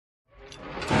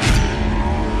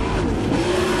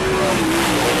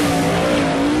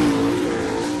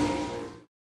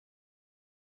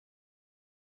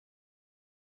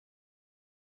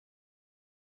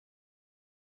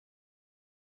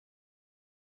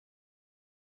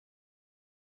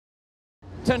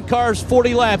10 cars,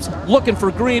 40 laps, looking for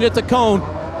green at the cone.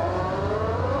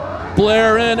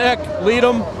 Blair and Eck lead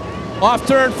them. Off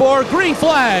turn 4, green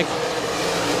flag.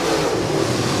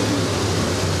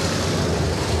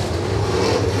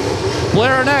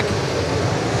 Blair and Eck.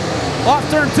 Off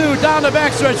turn 2, down the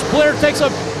backstretch. Blair takes a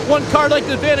one car length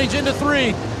advantage into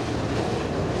 3.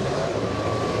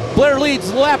 Blair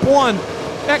leads lap 1.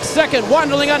 Eck second,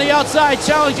 Wonderling on the outside,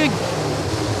 challenging.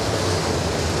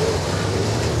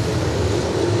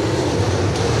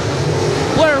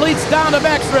 Blair leads down the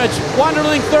backstretch.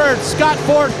 Wonderling third, Scott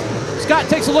fourth. Scott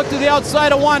takes a look to the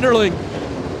outside of Wonderling.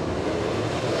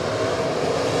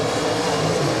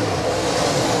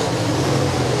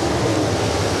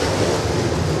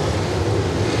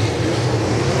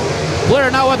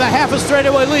 Blair now with a half a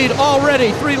straightaway lead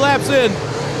already, 3 laps in.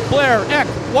 Blair, Eck,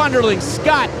 Wonderling,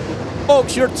 Scott,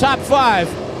 Oaks, your top 5.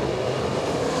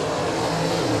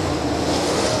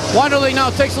 Wonderling now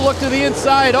takes a look to the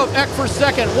inside of Eck for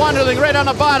second. Wonderling right on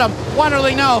the bottom.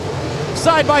 Wonderling now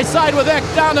side by side with Eck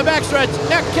down the backstretch.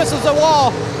 Eck kisses the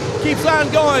wall, keeps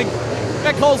on going.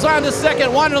 Eck holds on to second.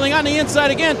 Wonderling on the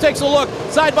inside again, takes a look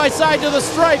side by side to the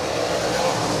stripe.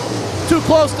 Too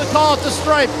close to call it the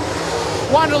stripe.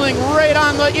 Wonderling right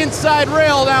on the inside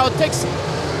rail now.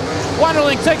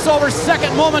 Wonderling takes over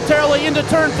second momentarily into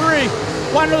turn 3.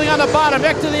 Wonderling on the bottom,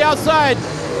 Eck to the outside.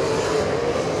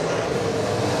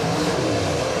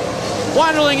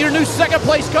 Wonderling, your new second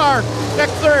place car. Eck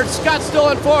third, Scott still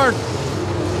in fourth.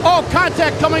 Oh,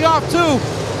 contact coming off too.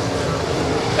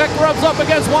 Eck rubs up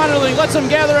against Wonderling, lets him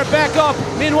gather it back up.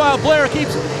 Meanwhile, Blair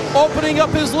keeps opening up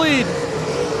his lead.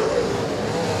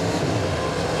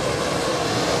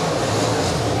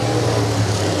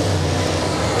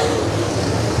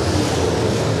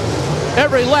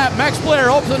 Every lap, Max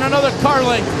Blair opens another car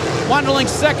length. Wonderling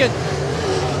second.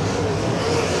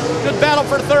 Good battle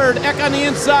for third. Eck on the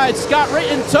inside. Scott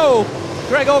right in tow.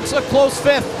 Greg Oaks a close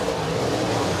 5th.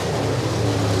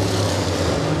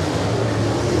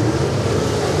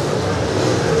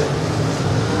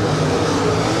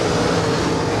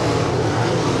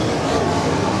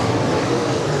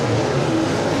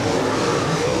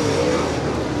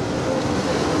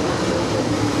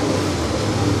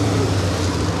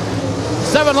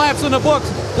 Seven laps in the books.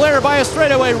 Blair by a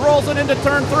straightaway rolls it into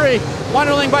turn 3.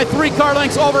 Wonderling by 3 car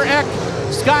lengths over Eck.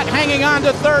 Scott hanging on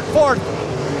to third, fourth.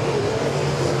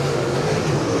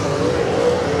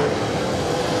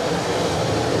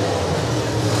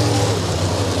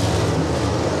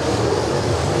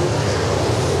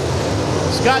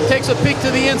 Scott takes a peek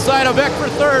to the inside of Eck for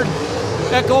third.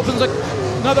 Eck opens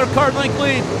another car length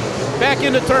lead. Back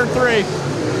into turn 3.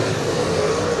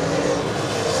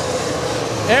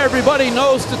 Everybody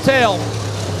nose to tail.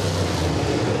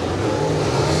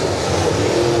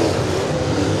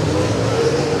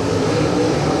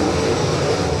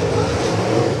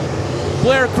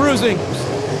 Blair cruising.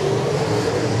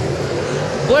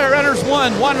 Blair enters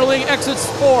 1, Wonderling exits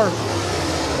 4.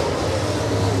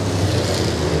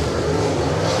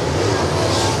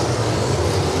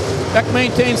 Eck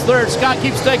maintains third. Scott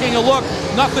keeps taking a look.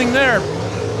 Nothing there.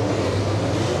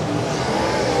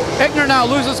 Egner now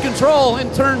loses control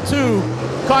in turn 2.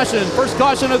 Caution, first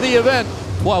caution of the event.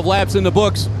 12 laps in the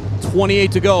books,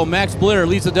 28 to go. Max Blair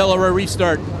leads the Delaware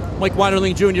restart. Mike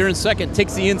Wonderling Jr. in second,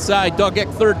 takes the inside. Doug Eck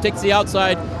third, takes the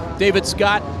outside. David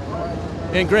Scott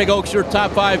and Greg Oaks, your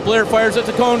top 5. Blair fires at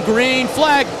the cone, green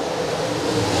flag.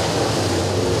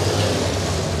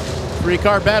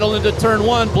 3-car battle into turn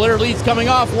 1. Blair leads coming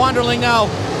off. Wonderling now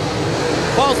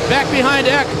falls back behind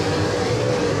Eck.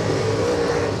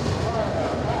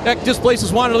 Eck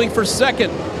displaces Wonderling for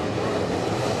second.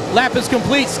 Lap is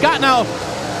complete. Scott now.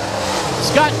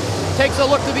 Scott takes a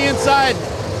look to the inside.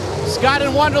 Scott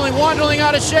and Wonderling. Wonderling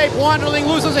out of shape. Wonderling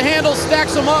loses a handle,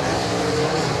 stacks them up.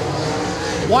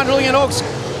 Wonderling and Oaks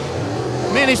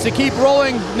managed to keep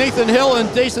rolling. Nathan Hill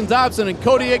and Jason Dobson and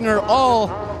Cody Egner all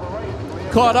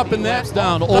caught up in that.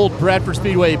 Down old Bradford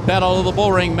Speedway, battle of the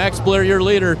Bullring. Max Blair, your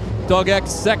leader. Doug Eck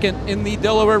second in the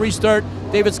Delaware restart.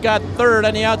 David Scott third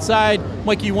on the outside.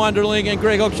 Mikey Wonderling and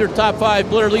Greg Oaks, your top 5.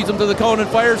 Blair leads him to the cone and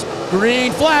fires.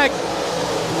 Green flag.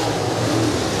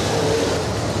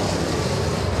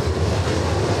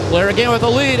 Blair again with the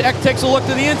lead. Eck takes a look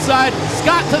to the inside.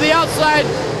 Scott to the outside.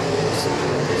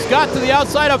 Scott to the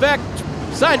outside of Eck.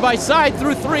 Side by side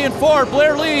through 3 and 4.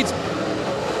 Blair leads.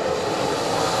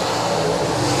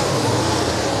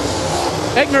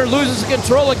 Egner loses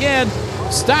control again.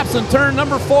 Stops in turn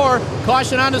number 4.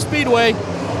 Caution on the speedway.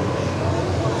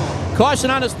 Caution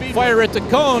on the speed. Fire at the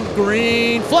cone.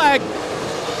 Green flag.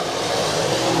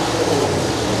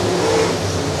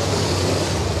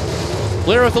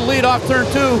 Blair with the lead off turn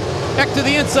 2. Eck to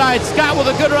the inside. Scott with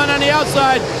a good run on the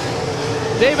outside.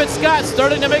 David Scott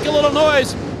starting to make a little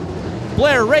noise.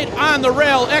 Blair right on the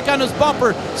rail. Eck on his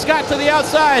bumper. Scott to the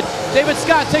outside. David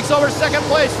Scott takes over second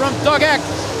place from Doug Eck.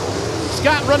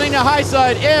 Scott running the high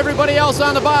side. Everybody else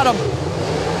on the bottom.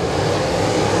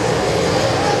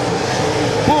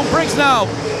 Boom, Briggs now.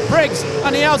 Briggs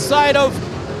on the outside of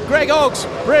Greg Oakes.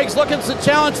 Briggs looking to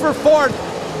challenge for fourth.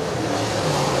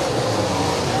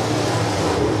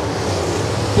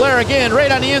 Blair again,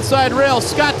 right on the inside rail.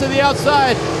 Scott to the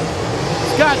outside.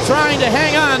 Scott trying to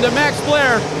hang on to Max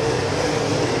Blair.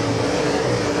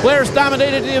 Blair's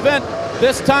dominated the event.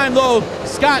 This time, though,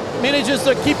 Scott manages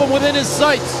to keep him within his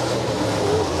sights.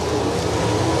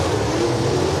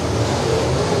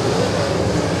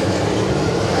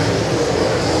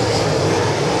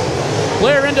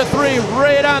 Blair into three,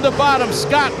 right on the bottom.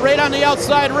 Scott right on the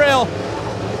outside rail.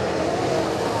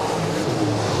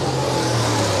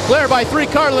 Blair by 3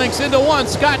 car lengths into 1.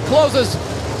 Scott closes.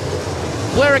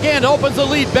 Blair again opens the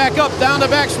lead back up down the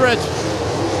backstretch.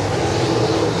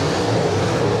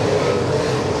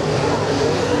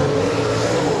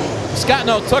 Scott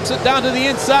now tucks it down to the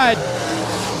inside.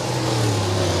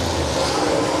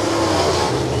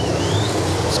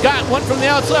 Scott went from the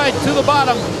outside to the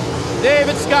bottom.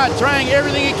 David Scott trying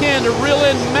everything he can to reel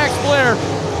in Max Blair.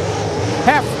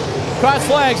 Cross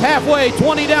flags, halfway,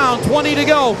 20 down, 20 to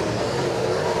go.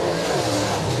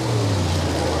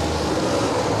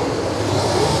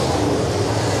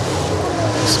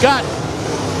 Scott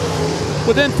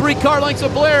within 3 car lengths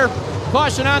of Blair.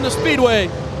 Caution on the speedway.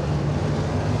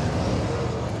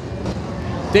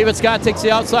 David Scott takes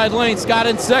the outside lane. Scott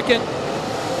in second.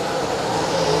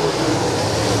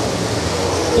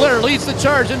 Blair leads the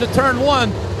charge into turn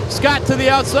 1. Scott to the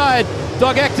outside.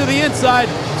 Doug Eck to the inside.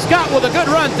 Scott with a good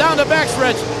run down the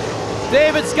backstretch.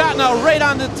 David Scott now right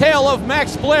on the tail of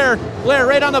Max Blair. Blair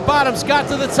right on the bottom. Scott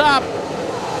to the top.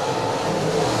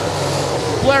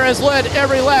 Blair has led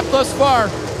every lap thus far.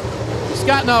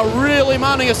 Scott now really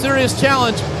mounting a serious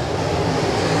challenge.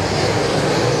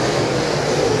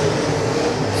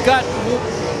 Scott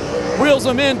reels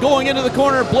him in going into the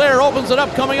corner. Blair opens it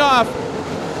up coming off.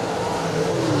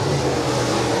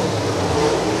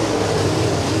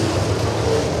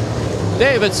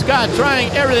 David Scott trying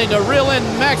everything to reel in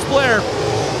Max Blair.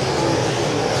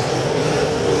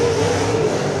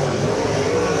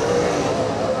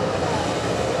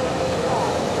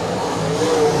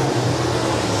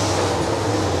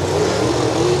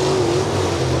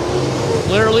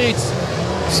 Blair leads.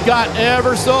 Scott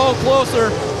ever so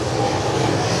closer.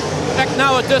 Eck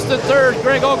now a distant third.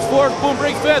 Greg Oakes fourth. Boom,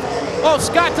 Briggs fifth. Oh,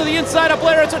 Scott to the inside of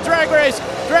Blair. It's a drag race.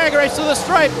 Drag race to the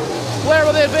stripe. Blair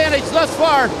with the advantage thus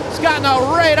far. Scott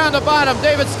now right on the bottom.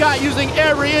 David Scott using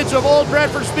every inch of old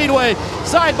Bradford Speedway.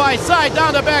 Side by side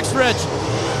down the backstretch.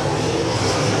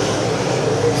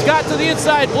 Scott to the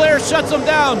inside. Blair shuts him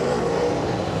down.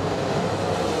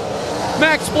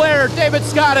 Max Blair, David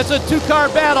Scott. It's a 2-car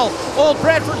battle. Old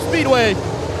Bradford Speedway.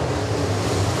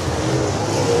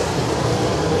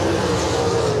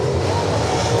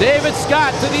 David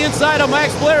Scott to the inside of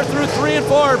Max Blair through 3 and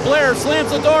 4. Blair slams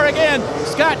the door again.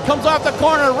 Scott comes off the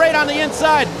corner right on the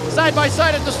inside. Side by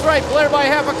side at the stripe. Blair by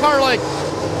half a car length.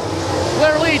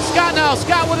 Blair leads. Scott now.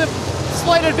 Scott with a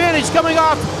slight advantage coming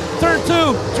off turn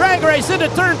 2. Drag race into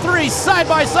turn 3. Side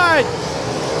by side.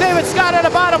 David Scott at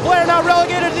the bottom. Blair now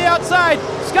relegated to the outside.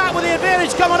 Scott with the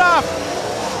advantage coming off.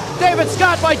 David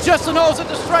Scott by just a nose at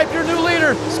the stripe. Your new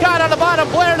leader. Scott on the bottom.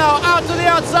 Blair now out to the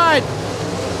outside.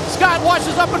 Scott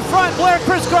washes up in front. Blair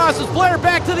crisscrosses. Blair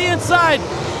back to the inside.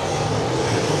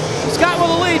 Scott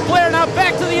with the lead. Blair now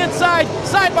back to the inside.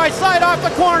 Side by side off the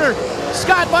corner.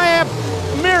 Scott by a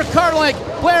mere car length.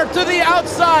 Blair to the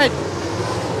outside.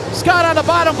 Scott on the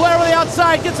bottom. Blair with the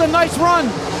outside. Gets a nice run.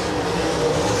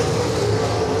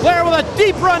 Blair with a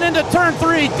deep run into turn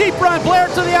 3. Deep run. Blair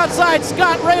to the outside.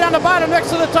 Scott right on the bottom next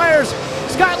to the tires.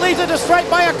 Scott leads it to stripe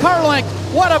by a car length.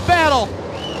 What a battle.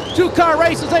 2-car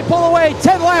race as they pull away.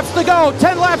 10 laps to go.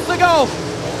 10 laps to go.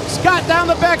 Scott down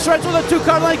the backstretch with a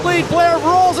 2-car length lead. Blair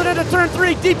rolls it into turn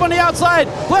 3, deep on the outside.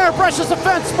 Blair brushes the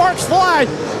fence. Sparks fly.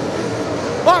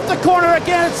 Off the corner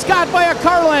again. It's Scott by a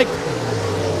car length.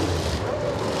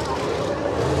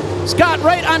 Scott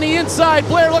right on the inside.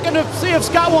 Blair looking to see if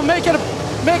Scott will make a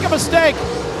mistake.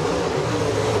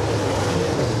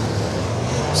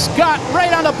 Scott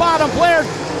right on the bottom. Blair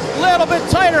a little bit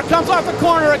tighter, comes off the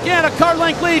corner again. A car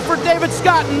length lead for David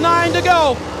Scott. 9 to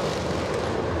go.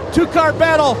 2-car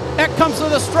battle. Eck comes to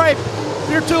the stripe.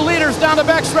 Your 2 leaders down the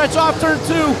backstretch off turn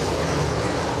 2.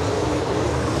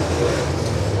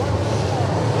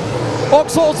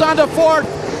 Oakes holds on to 4th.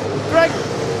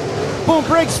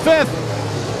 Briggs 5th.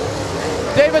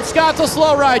 David Scott the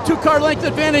slow ride, 2-car length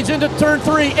advantage into turn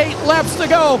 3, 8 laps to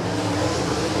go.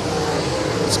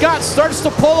 Scott starts to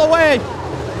pull away.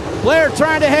 Blair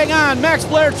trying to hang on. Max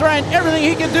Blair trying everything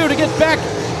he can do to get back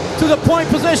to the point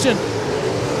position.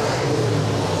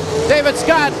 David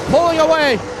Scott pulling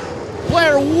away.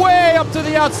 Blair way up to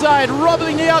the outside,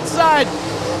 rubbing the outside.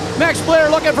 Max Blair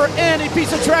looking for any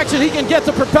piece of traction he can get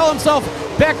to propel himself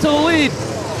back to the lead.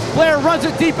 Blair runs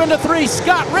it deep into 3.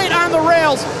 Scott right on the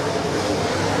rails.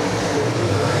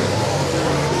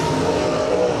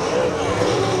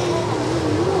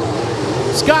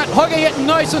 Scott hugging it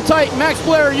nice and tight. Max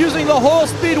Blair using the whole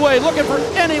speedway, looking for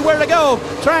anywhere to go,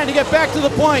 trying to get back to the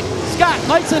point. Scott,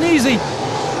 nice and easy.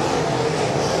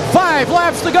 5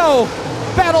 laps to go.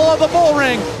 Battle of the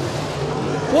Bullring.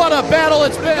 What a battle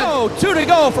it's been. 2 to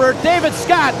go for David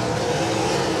Scott.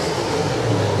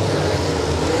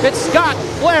 It's Scott,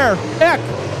 Blair, Eck,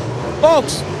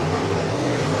 Oaks,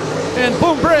 and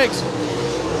Boom Briggs.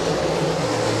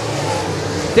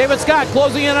 David Scott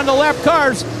closing in on the lap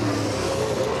cars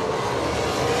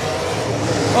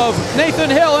of Nathan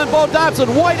Hill and Bo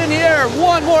Dobson. White in the air.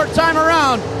 One more time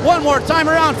around. One more time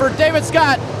around for David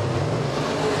Scott.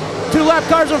 2 lap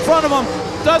cars in front of him.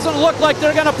 Doesn't look like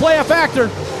they're going to play a factor.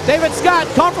 David Scott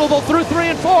comfortable through 3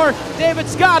 and 4. David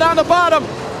Scott on the bottom.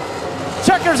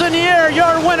 Checkers in the air.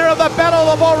 Your winner of the Battle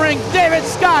of the Bullring, David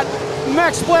Scott.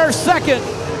 Max Blair second.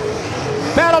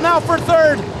 Battle now for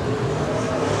third.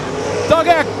 Doug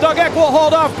Eck will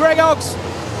hold off Greg Oaks.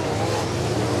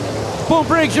 Boom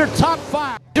Briggs, your top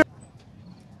 5.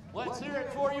 Let's hear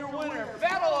it for your winner.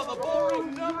 Battle of the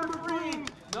Bullring, number 3.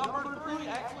 Number 3,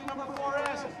 actually number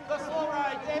 4S. The slow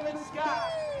ride, David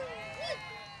Scott.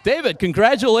 David,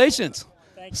 congratulations.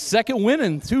 Thank you. Second win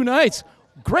in 2 nights.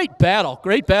 Great battle,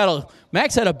 great battle.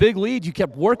 Max had a big lead. You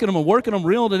kept working him,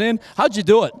 reeling it in. How'd you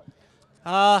do it?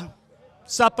 Suppa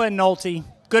and Nolte,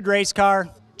 good race car.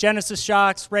 Genesis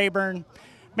shocks, Rayburn.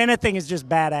 Man, that thing is just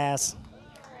badass.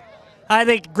 I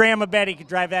think Grandma Betty could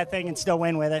drive that thing and still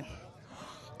win with it.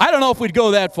 I don't know if we'd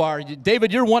go that far.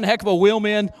 David, you're one heck of a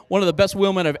wheelman, one of the best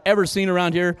wheelmen I've ever seen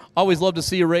around here. Always love to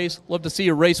see you race. Love to see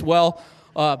you race well.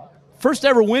 First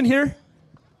ever win here?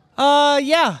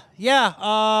 Yeah.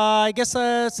 I guess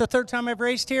it's the 3rd time I've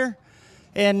raced here.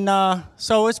 And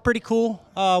so it's pretty cool.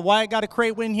 Wyatt got a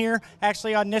crate win here,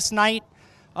 actually on this night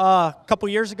a couple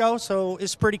years ago, so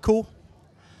it's pretty cool.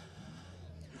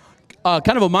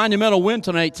 Kind of a monumental win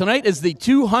tonight. Tonight is the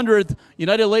 200th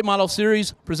United Late Model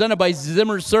Series presented by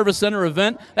Zimmer's Service Center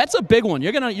event. That's a big one.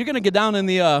 You're gonna get down in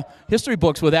the history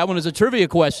books with that one as a trivia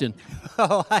question.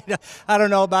 Oh, I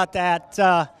don't know about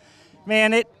that.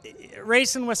 Man,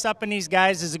 racing with Sup and these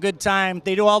guys is a good time.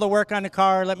 They do all the work on the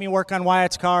car. Let me work on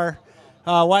Wyatt's car.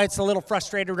 Wyatt's a little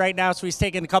frustrated right now, so he's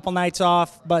taking a couple nights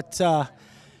off. But,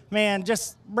 man,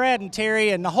 just Brad and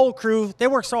Terry and the whole crew, they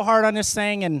work so hard on this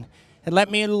thing and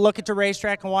let me look at the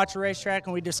racetrack and watch the racetrack,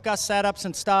 and we discuss setups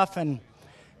and stuff. And,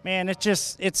 man,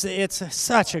 it's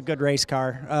such a good race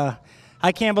car.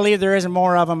 I can't believe there isn't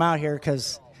more of them out here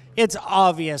because it's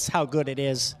obvious how good it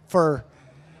is.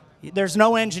 There's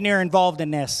no engineer involved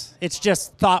in this. It's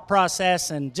just thought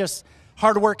process and just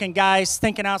hardworking guys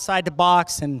thinking outside the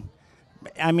box. And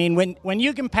I mean, when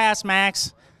you can pass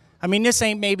Max, I mean, this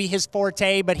ain't maybe his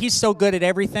forte, but he's so good at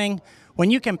everything. When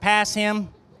you can pass him,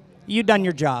 you've done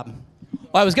your job.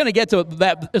 Well, I was going to get to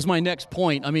that as my next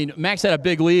point. I mean, Max had a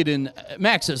big lead, and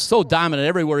Max is so dominant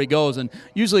everywhere he goes. And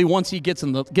usually, once he gets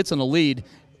in the lead,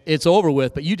 it's over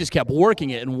with. But you just kept working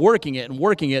it and working it and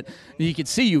working it. And you could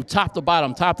see you top to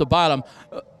bottom.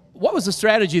 What was the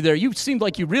strategy there? You seemed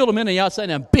like you reeled him in on the outside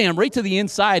and bam, right to the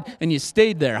inside, and you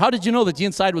stayed there. How did you know that the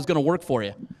inside was going to work for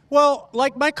you? Well,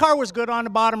 like my car was good on the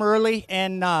bottom early,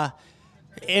 and I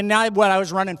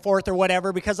was running 4th or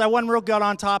whatever because I wasn't real good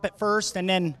on top at first, and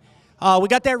then we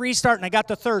got that restart, and I got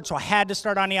the 3rd, so I had to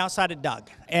start on the outside of Doug.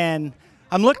 And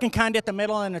I'm looking kind of at the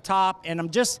middle and the top, and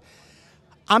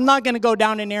I'm not going to go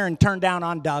down in there and turn down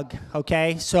on Doug,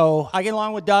 okay? So I get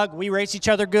along with Doug. We race each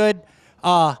other good.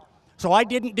 So I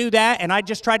didn't do that, and I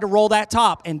just tried to roll that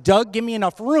top. And Doug gave me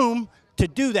enough room to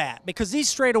do that because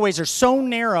these straightaways are so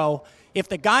narrow. If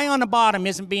the guy on the bottom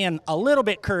isn't being a little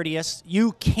bit courteous,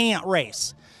 you can't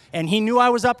race. And he knew I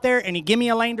was up there, and he gave me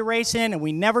a lane to race in, and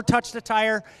we never touched the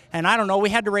tire. And I don't know,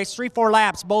 we had to race 3-4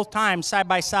 laps both times side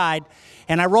by side.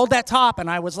 And I rolled that top,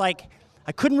 and I was like,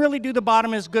 I couldn't really do the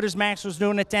bottom as good as Max was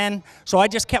doing it then. So I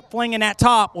just kept flinging that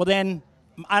top. Well, then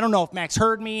I don't know if Max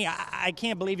heard me. I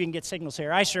can't believe you can get signals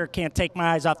here. I sure can't take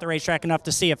my eyes off the racetrack enough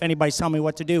to see if anybody's telling me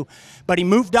what to do. But he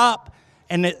moved up,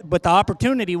 but the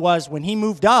opportunity was when he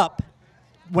moved up,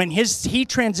 when he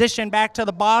transitioned back to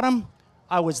the bottom,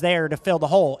 I was there to fill the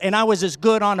hole. And I was as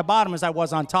good on the bottom as I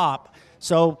was on top.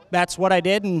 So that's what I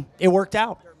did, and it worked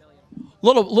out.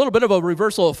 Little bit of a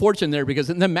reversal of fortune there, because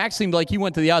then Max seemed like he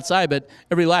went to the outside, but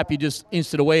every lap you just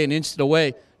inched it away and inched it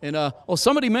away. And well,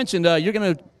 somebody mentioned you're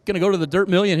gonna go to the Dirt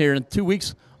Million here in 2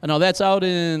 weeks. I know that's out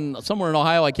in somewhere in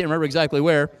Ohio. I can't remember exactly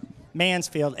where.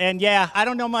 Mansfield. And yeah, I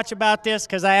don't know much about this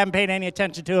because I haven't paid any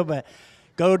attention to it, but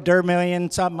go Dirt Million,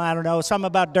 something, I don't know, something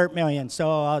about Dirt Million.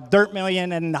 So Dirt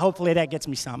Million, and hopefully that gets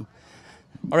me some.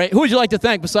 All right, who would you like to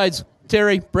thank besides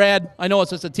Terry, Brad? I know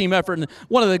it's just a team effort, and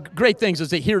one of the great things is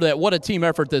to hear that, what a team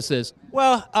effort this is.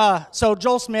 Well, so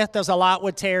Joel Smith does a lot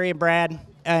with Terry and Brad,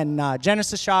 and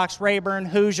Genesis Shocks, Rayburn,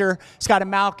 Hoosier, Scott and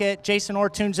Malkett, Jason Orr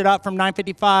tunes it up from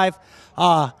 955,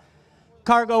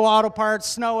 Cargo Auto Parts,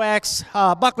 Snow X,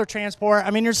 Buckler Transport.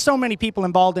 I mean, there's so many people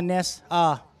involved in this,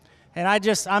 and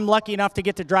I'm lucky enough to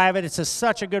get to drive it. It's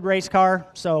such a good race car,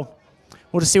 so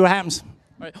we'll just see what happens.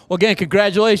 All right. Well, again,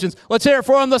 congratulations. Let's hear it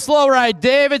for him, the slow ride,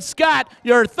 David Scott,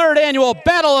 your 3rd annual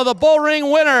Battle of the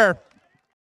Bullring winner.